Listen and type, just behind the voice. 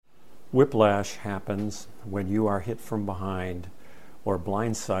Whiplash happens when you are hit from behind or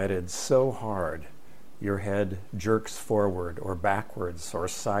blindsided so hard your head jerks forward or backwards or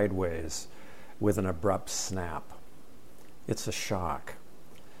sideways with an abrupt snap. It's a shock.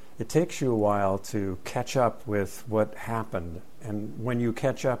 It takes you a while to catch up with what happened, and when you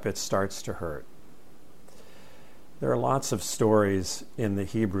catch up, it starts to hurt. There are lots of stories in the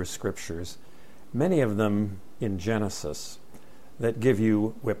Hebrew Scriptures, many of them in Genesis, that give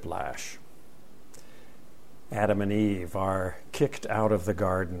you whiplash. Adam and Eve are kicked out of the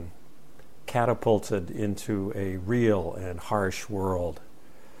garden, catapulted into a real and harsh world.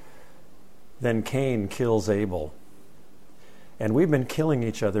 Then Cain kills Abel, and we've been killing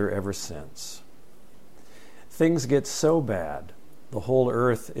each other ever since. Things get so bad, the whole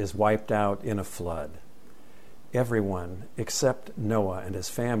earth is wiped out in a flood. Everyone except Noah and his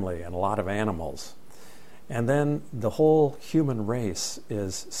family and a lot of animals. And then the whole human race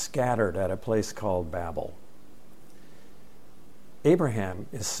is scattered at a place called Babel. Abraham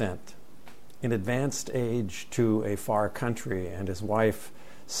is sent in advanced age to a far country, and his wife,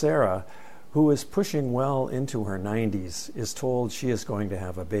 Sarah, who is pushing well into her 90s, is told she is going to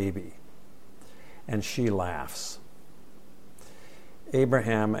have a baby. And she laughs.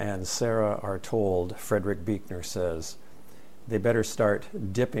 Abraham and Sarah are told, Frederick Buechner says, they better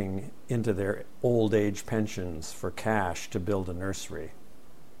start dipping into their old age pensions for cash to build a nursery.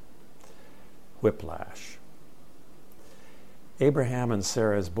 Whiplash. Abraham and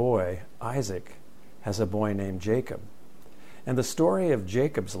Sarah's boy, Isaac, has a boy named Jacob. And the story of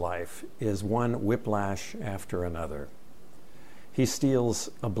Jacob's life is one whiplash after another. He steals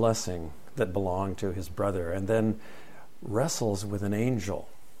a blessing that belonged to his brother and then wrestles with an angel,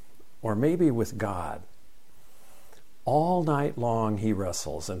 or maybe with God. All night long he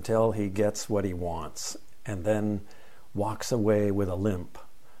wrestles until he gets what he wants, and then walks away with a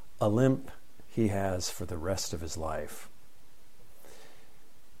limp he has for the rest of his life.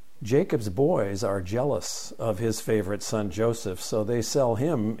 Jacob's boys are jealous of his favorite son Joseph, so they sell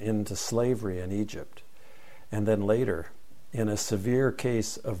him into slavery in Egypt, and then later, in a severe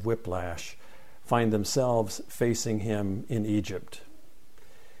case of whiplash, find themselves facing him in Egypt.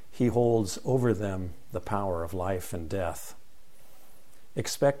 He holds over them the power of life and death.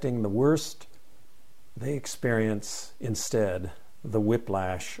 Expecting the worst, they experience instead the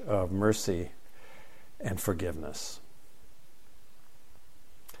whiplash of mercy and forgiveness.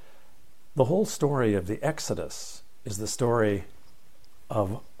 The whole story of the Exodus is the story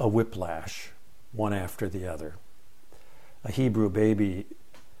of a whiplash, one after the other. A Hebrew baby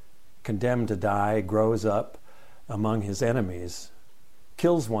condemned to die grows up among his enemies,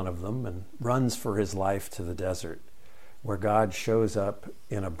 kills one of them, and runs for his life to the desert, where God shows up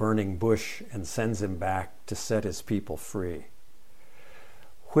in a burning bush and sends him back to set his people free.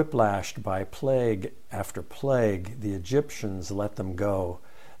 Whiplashed by plague after plague, the Egyptians let them go,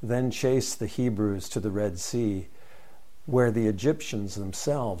 then chase the Hebrews to the Red Sea, where the Egyptians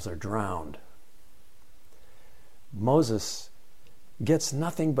themselves are drowned. Moses gets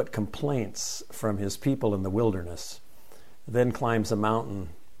nothing but complaints from his people in the wilderness, then climbs a mountain,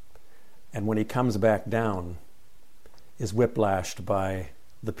 and when he comes back down, is whiplashed by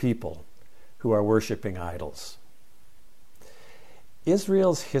the people who are worshiping idols.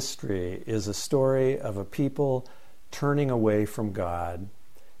 Israel's history is a story of a people turning away from God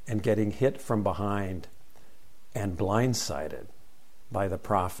and getting hit from behind and blindsided by the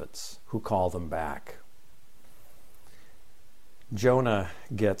prophets who call them back. Jonah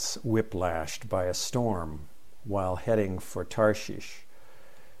gets whiplashed by a storm while heading for Tarshish.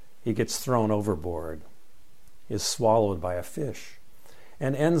 He gets thrown overboard, is swallowed by a fish,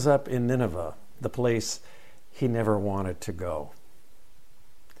 and ends up in Nineveh, the place he never wanted to go.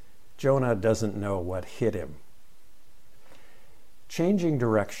 Jonah doesn't know what hit him. Changing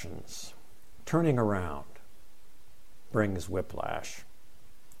directions, turning around, brings whiplash.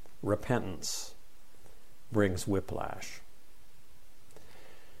 Repentance brings whiplash.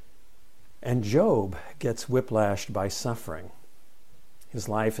 And Job gets whiplashed by suffering. His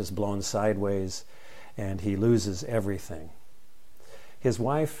life is blown sideways, and he loses everything. His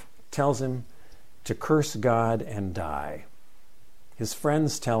wife tells him to curse God and die. His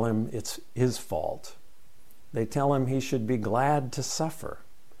friends tell him it's his fault. They tell him he should be glad to suffer.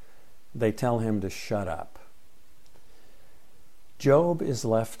 They tell him to shut up. Job is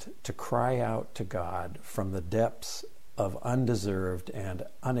left to cry out to God from the depths of undeserved and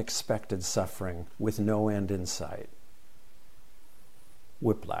unexpected suffering with no end in sight.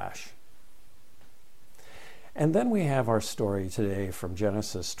 Whiplash. And then we have our story today from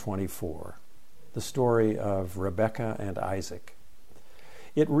Genesis 24, the story of Rebekah and Isaac.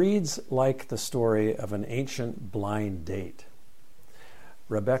 It reads like the story of an ancient blind date.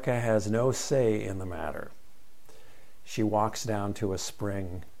 Rebekah has no say in the matter. She walks down to a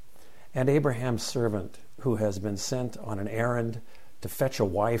spring, and Abraham's servant, who has been sent on an errand to fetch a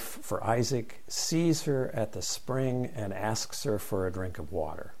wife for Isaac, sees her at the spring and asks her for a drink of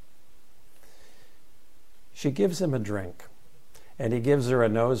water. She gives him a drink, and he gives her a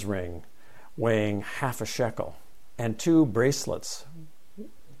nose ring weighing half a shekel and 2 bracelets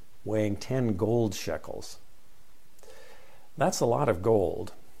weighing 10 gold shekels. That's a lot of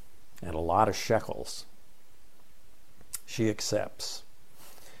gold and a lot of shekels. She accepts.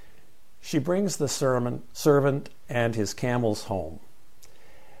 She brings the servant and his camels home.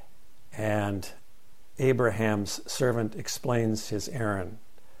 And Abraham's servant explains his errand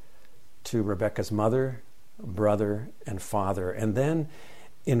to Rebekah's mother, brother, and father. And then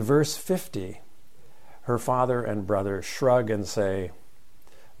in verse 50, her father and brother shrug and say,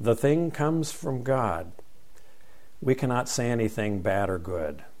 "The thing comes from God. We cannot say anything bad or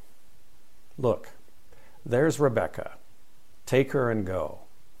good. Look, there's Rebekah. Take her and go,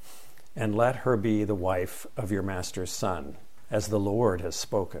 and let her be the wife of your master's son, as the Lord has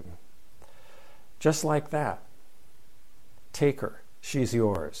spoken." Just like that. Take her. She's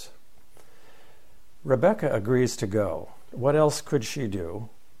yours. Rebekah agrees to go. What else could she do?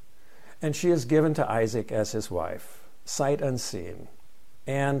 And she is given to Isaac as his wife, sight unseen.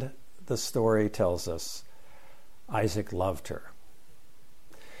 And the story tells us Isaac loved her.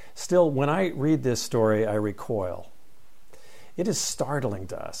 Still, when I read this story, I recoil. It is startling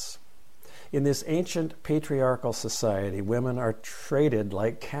to us. In this ancient patriarchal society, women are traded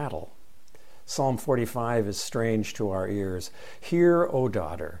like cattle. Psalm 45 is strange to our ears. "Hear, O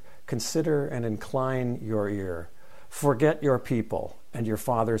daughter, consider and incline your ear. Forget your people and your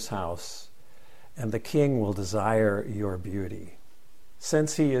father's house, and the king will desire your beauty.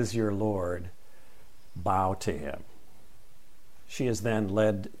 Since he is your Lord, bow to him." She is then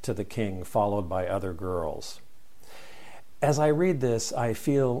led to the king, followed by other girls. As I read this, I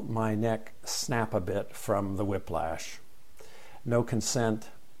feel my neck snap a bit from the whiplash. No consent,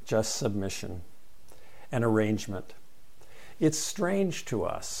 just submission, an arrangement. It's strange to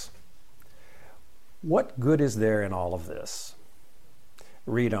us. What good is there in all of this?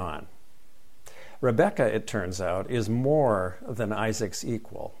 Read on. Rebekah, it turns out, is more than Isaac's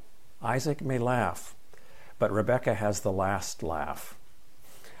equal. Isaac may laugh, but Rebekah has the last laugh.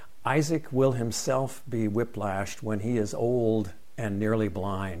 Isaac will himself be whiplashed when he is old and nearly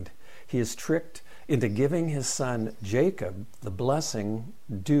blind. He is tricked into giving his son Jacob the blessing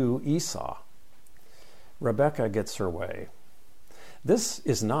due Esau. Rebekah gets her way. This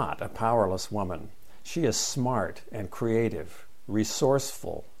is not a powerless woman. She is smart and creative,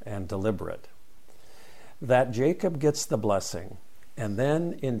 resourceful and deliberate. That Jacob gets the blessing and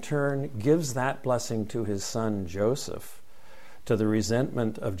then in turn gives that blessing to his son Joseph, to the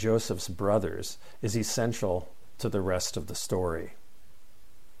resentment of Joseph's brothers, is essential to the rest of the story.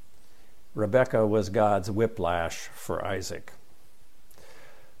 Rebekah was God's whiplash for Isaac.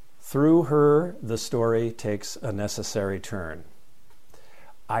 Through her, the story takes a necessary turn.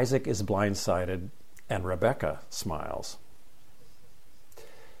 Isaac is blindsided, and Rebekah smiles.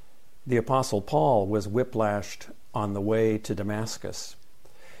 The Apostle Paul was whiplashed on the way to Damascus.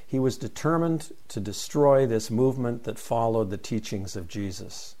 He was determined to destroy this movement that followed the teachings of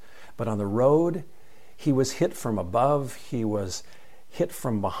Jesus. But on the road, he was hit from above, he was hit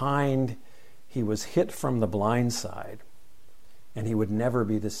from behind, he was hit from the blind side, and he would never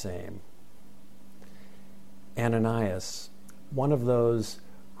be the same. Ananias, one of those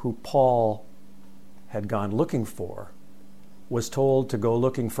who Paul had gone looking for, was told to go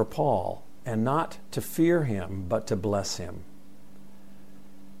looking for Paul, and not to fear him, but to bless him.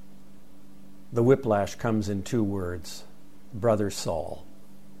 The whiplash comes in 2 words, Brother Saul.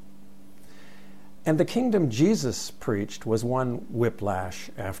 And the kingdom Jesus preached was one whiplash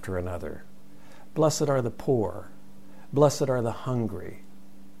after another. Blessed are the poor. Blessed are the hungry.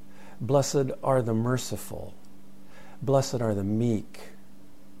 Blessed are the merciful. Blessed are the meek.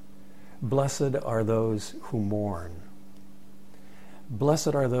 Blessed are those who mourn.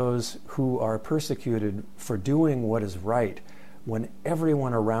 Blessed are those who are persecuted for doing what is right when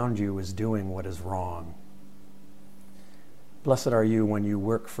everyone around you is doing what is wrong. Blessed are you when you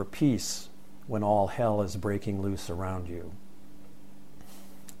work for peace, when all hell is breaking loose around you.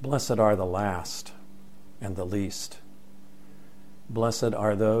 Blessed are the last and the least. Blessed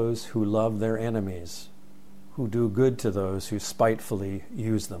are those who love their enemies, who do good to those who spitefully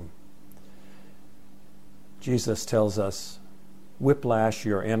use them. Jesus tells us, whiplash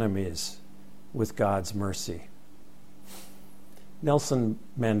your enemies with God's mercy. Nelson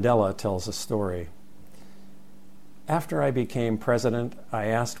Mandela tells a story. After I became president, I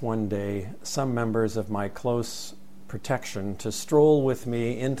asked one day some members of my close protection to stroll with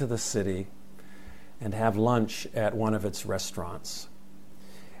me into the city and have lunch at one of its restaurants.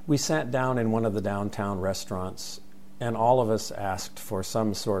 We sat down in one of the downtown restaurants, and all of us asked for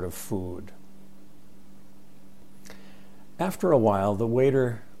some sort of food. After a while, the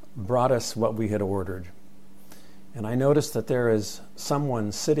waiter brought us what we had ordered, and I noticed that there is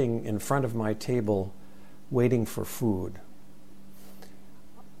someone sitting in front of my table waiting for food.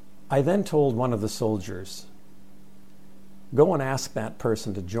 I then told one of the soldiers, "Go and ask that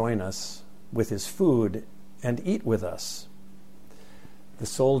person to join us with his food and eat with us." The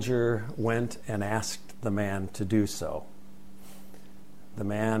soldier went and asked the man to do so. The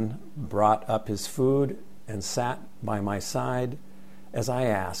man brought up his food and sat by my side as I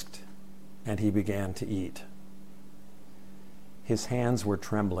asked, and he began to eat. His hands were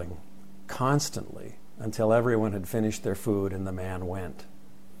trembling constantly until everyone had finished their food and the man went.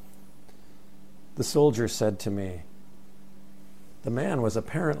 The soldier said to me, "The man was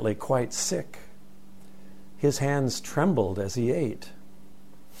apparently quite sick. His hands trembled as he ate."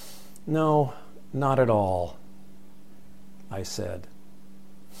 "No, not at all," I said.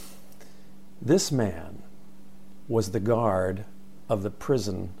 This man was the guard of the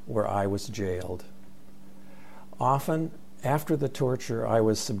prison where I was jailed. Often, after the torture I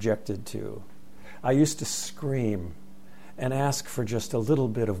was subjected to, I used to scream and ask for just a little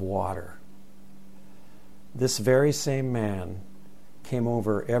bit of water. This very same man came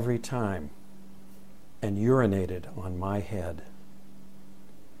over every time and urinated on my head.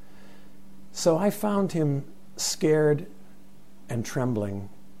 So I found him scared and trembling,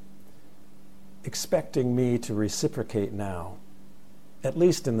 expecting me to reciprocate now, at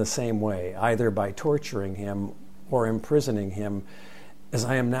least in the same way, either by torturing him or imprisoning him, as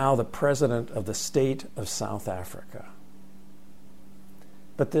I am now the president of the state of South Africa.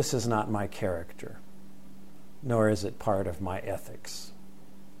 But this is not my character, nor is it part of my ethics.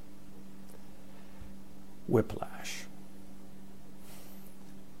 Whiplash.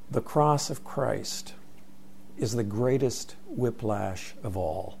 The cross of Christ is the greatest whiplash of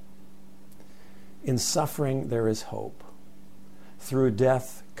all. In suffering there is hope. Through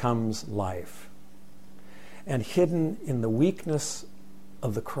death comes life. And hidden in the weakness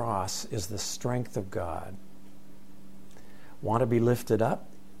of the cross is the strength of God. Want to be lifted up?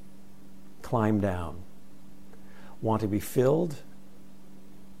 Climb down. Want to be filled?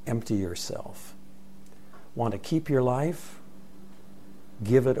 Empty yourself. Want to keep your life?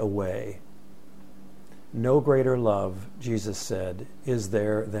 Give it away. No greater love, Jesus said, is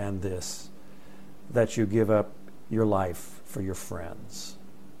there than this, that you give up your life for your friends.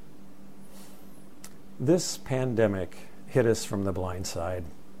 This pandemic hit us from the blind side.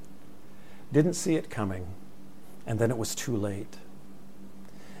 Didn't see it coming, and then it was too late.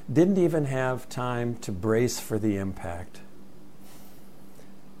 Didn't even have time to brace for the impact.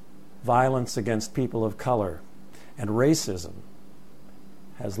 Violence against people of color and racism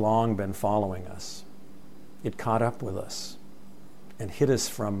has long been following us. It caught up with us and hit us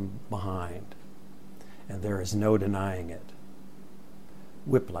from behind, and there is no denying it.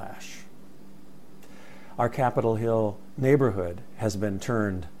 Whiplash. Our Capitol Hill neighborhood has been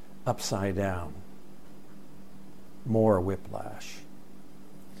turned upside down. More whiplash.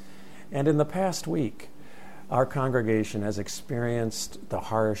 And in the past week, our congregation has experienced the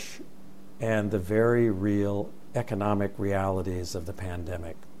harsh and the very real economic realities of the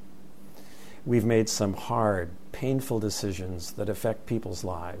pandemic. We've made some hard, painful decisions that affect people's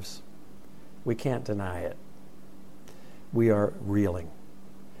lives. We can't deny it. We are reeling.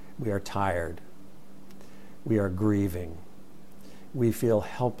 We are tired. We are grieving. We feel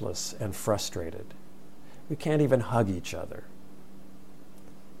helpless and frustrated. We can't even hug each other.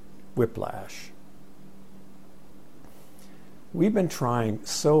 Whiplash. We've been trying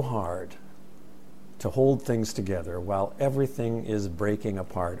so hard to hold things together while everything is breaking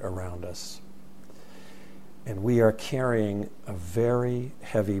apart around us. And we are carrying a very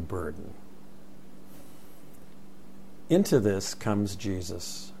heavy burden. Into this comes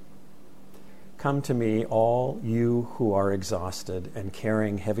Jesus. "Come to me, all you who are exhausted and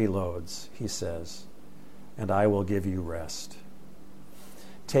carrying heavy loads," he says, "and I will give you rest.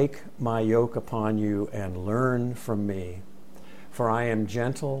 Take my yoke upon you and learn from me, for I am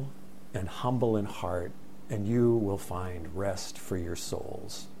gentle and humble in heart, and you will find rest for your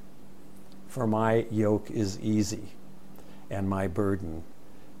souls. For my yoke is easy, and my burden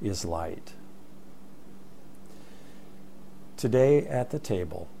is light." Today at the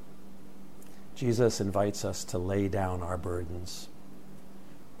table, Jesus invites us to lay down our burdens.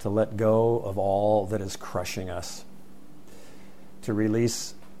 to let go of all that is crushing us, to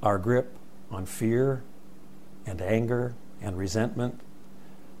release our grip on fear and anger and resentment,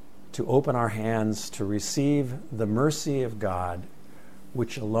 to open our hands to receive the mercy of God,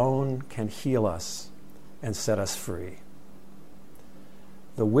 which alone can heal us and set us free.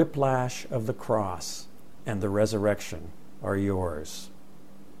 The whiplash of the cross and the resurrection are yours.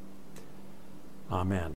 Amen.